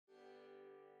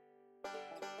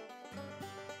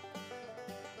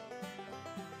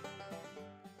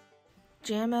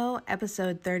JAMO,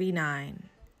 episode 39,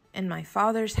 In My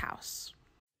Father's House.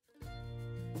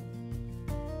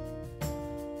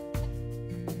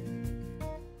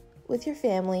 With your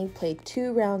family, play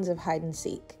 2 rounds of hide and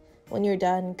seek. When you're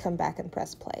done, come back and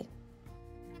press play.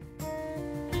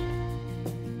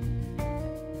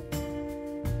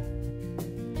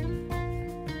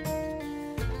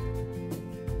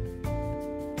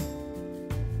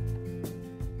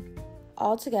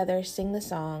 All together, sing the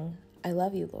song, I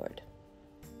Love You, Lord.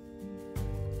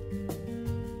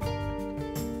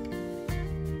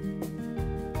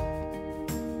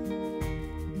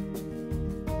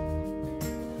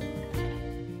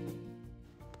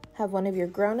 Have one of your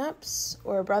grown-ups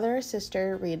or a brother or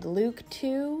sister read Luke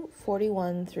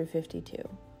 2:41 through 52.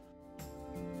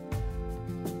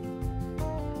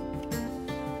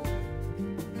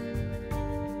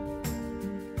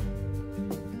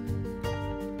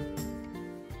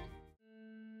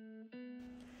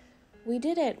 We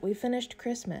did it. We finished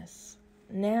Christmas.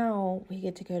 Now we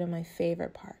get to go to my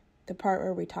favorite part, the part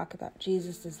where we talk about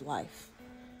Jesus' life.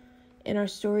 In our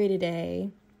story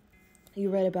today, you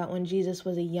read about when Jesus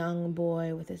was a young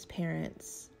boy with his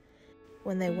parents,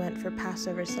 when they went for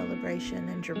Passover celebration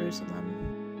in Jerusalem.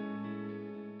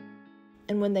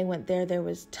 And when they went there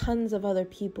was tons of other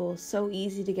people so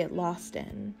easy to get lost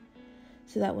in,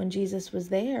 so that when Jesus was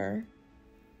there,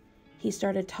 he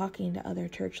started talking to other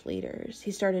church leaders.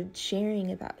 He started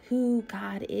sharing about who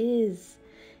God is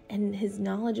and his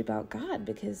knowledge about God,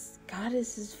 because God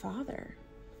is his Father.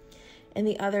 And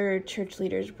the other church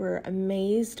leaders were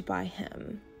amazed by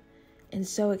him and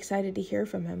so excited to hear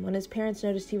from him. When his parents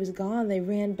noticed he was gone, they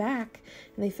ran back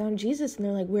and they found Jesus and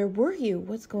they're like, "Where were you?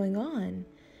 What's going on?"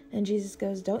 And Jesus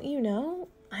goes, "Don't you know?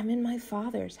 I'm in my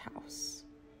Father's house."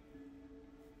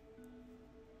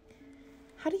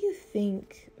 How do you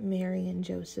think Mary and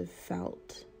Joseph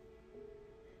felt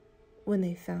when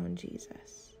they found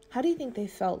Jesus? How do you think they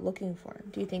felt looking for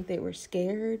him? Do you think they were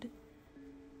scared?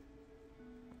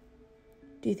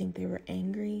 Do you think they were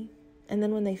angry? And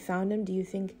then when they found him, do you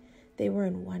think they were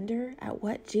in wonder at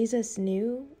what Jesus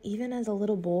knew, even as a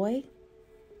little boy?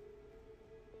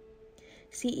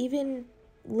 See, even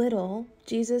little,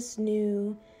 Jesus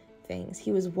knew things.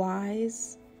 He was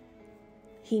wise.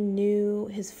 He knew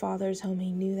his Father's home.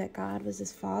 He knew that God was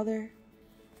his Father.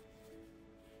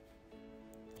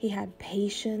 He had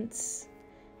patience,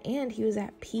 and he was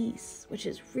at peace, which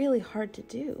is really hard to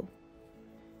do.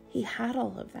 He had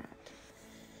all of that.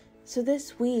 So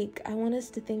this week, I want us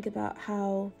to think about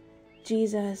how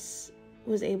Jesus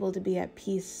was able to be at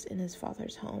peace in his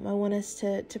Father's home. I want us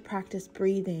to practice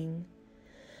breathing.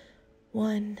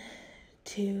 1,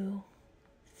 2,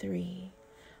 3.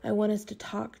 I want us to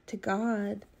talk to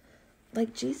God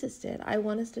like Jesus did. I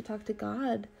want us to talk to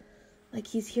God like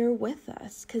he's here with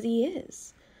us, because he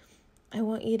is. I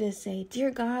want you to say, "Dear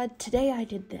God, today I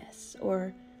did this,"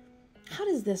 or "How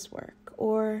does this work?"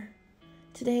 or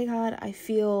 "Today, God, I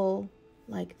feel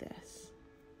like this."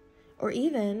 Or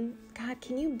even, "God,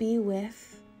 can you be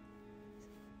with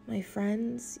my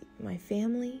friends, my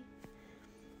family?"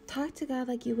 Talk to God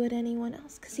like you would anyone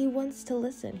else, because he wants to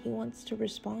listen. He wants to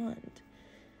respond.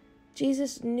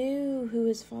 Jesus knew who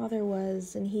his Father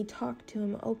was, and he talked to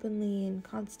him openly and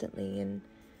constantly, and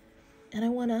I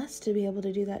want us to be able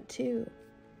to do that too.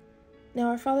 Now,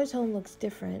 our Father's home looks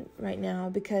different right now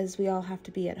because we all have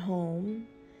to be at home,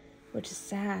 which is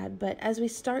sad, but as we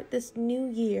start this new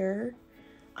year,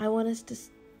 I want us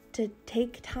to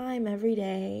take time every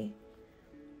day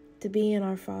to be in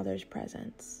our Father's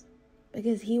presence,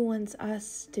 because he wants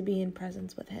us to be in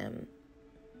presence with him.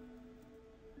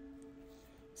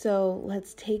 So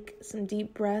let's take some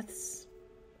deep breaths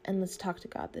and let's talk to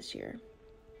God this year.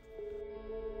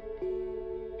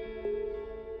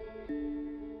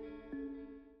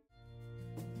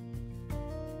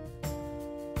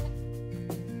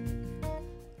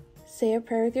 Say a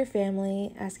prayer with your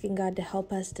family, asking God to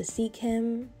help us to seek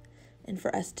him and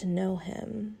for us to know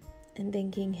him, and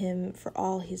thanking him for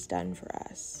all he's done for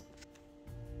us.